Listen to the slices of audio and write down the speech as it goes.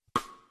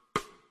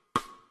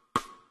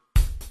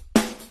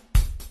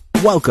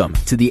Welcome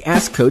to the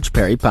Ask Coach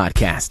Perry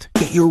podcast.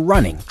 Get your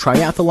running,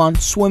 triathlon,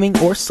 swimming,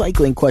 or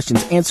cycling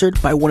questions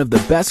answered by one of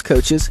the best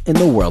coaches in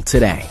the world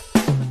today.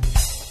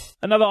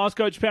 Another Ask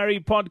Coach Perry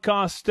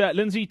podcast.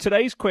 Lindsay,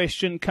 today's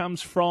question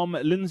comes from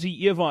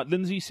Lindsay Evart.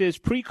 Lindsay says,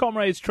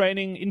 pre-comrades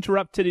training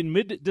interrupted in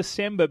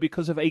mid-December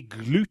because of a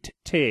glute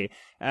tear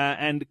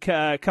and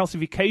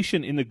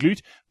calcification in the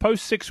glute.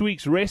 Post 6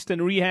 weeks rest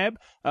and rehab.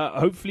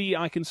 Hopefully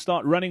I can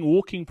start running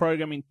walking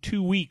program in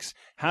 2 weeks.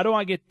 How do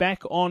I get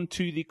back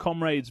onto the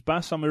Comrades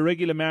bus? I'm a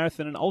regular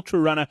marathon and ultra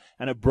runner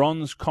and a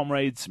bronze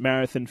Comrades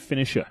marathon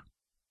finisher.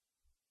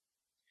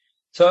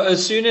 So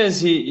as soon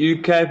as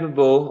you're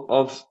capable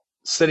of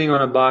sitting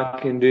on a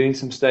bike and doing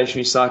some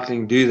stationary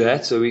cycling, do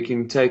that so we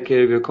can take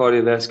care of your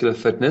cardiovascular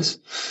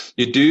fitness.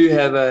 You do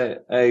have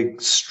a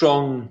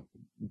strong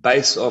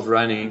base of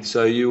running,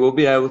 so you will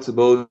be able to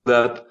build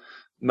up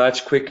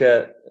much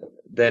quicker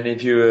than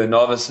if you were a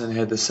novice and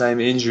had the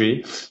same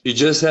injury. You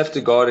just have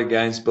to guard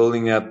against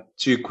building up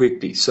too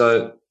quickly.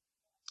 So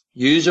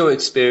use your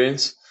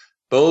experience,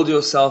 build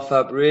yourself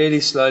up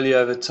really slowly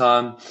over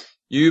time.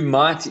 You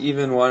might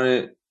even want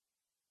to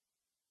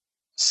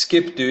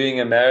skip doing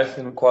a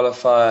marathon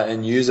qualifier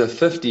and use a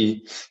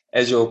 50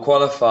 as your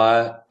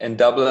qualifier and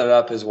double it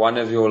up as one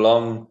of your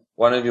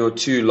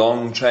 2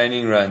 long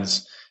training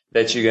runs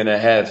that you're going to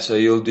have. So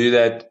you'll do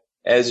that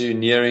as you're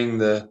nearing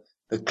the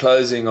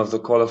closing of the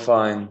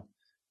qualifying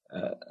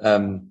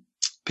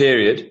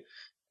period.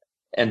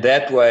 And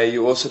that way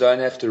you also don't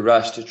have to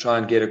rush to try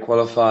and get a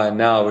qualifier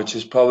now, which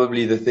is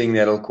probably the thing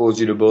that'll cause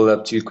you to build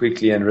up too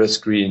quickly and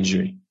risk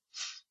re-injury.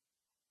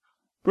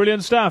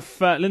 Brilliant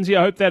stuff. Lindsay,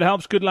 I hope that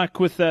helps. Good luck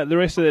with the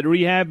rest of that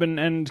rehab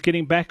and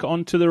getting back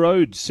onto the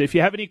roads. If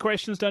you have any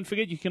questions, don't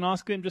forget you can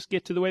ask them. Just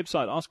get to the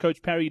website,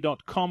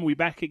 askcoachperry.com. We're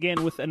back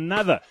again with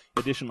another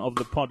edition of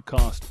the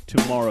podcast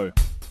tomorrow.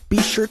 Be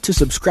sure to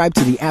subscribe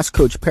to the Ask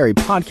Coach Perry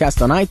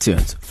podcast on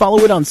iTunes, follow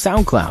it on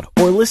SoundCloud,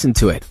 or listen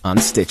to it on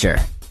Stitcher.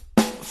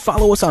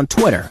 Follow us on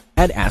Twitter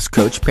at Ask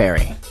Coach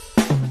Perry.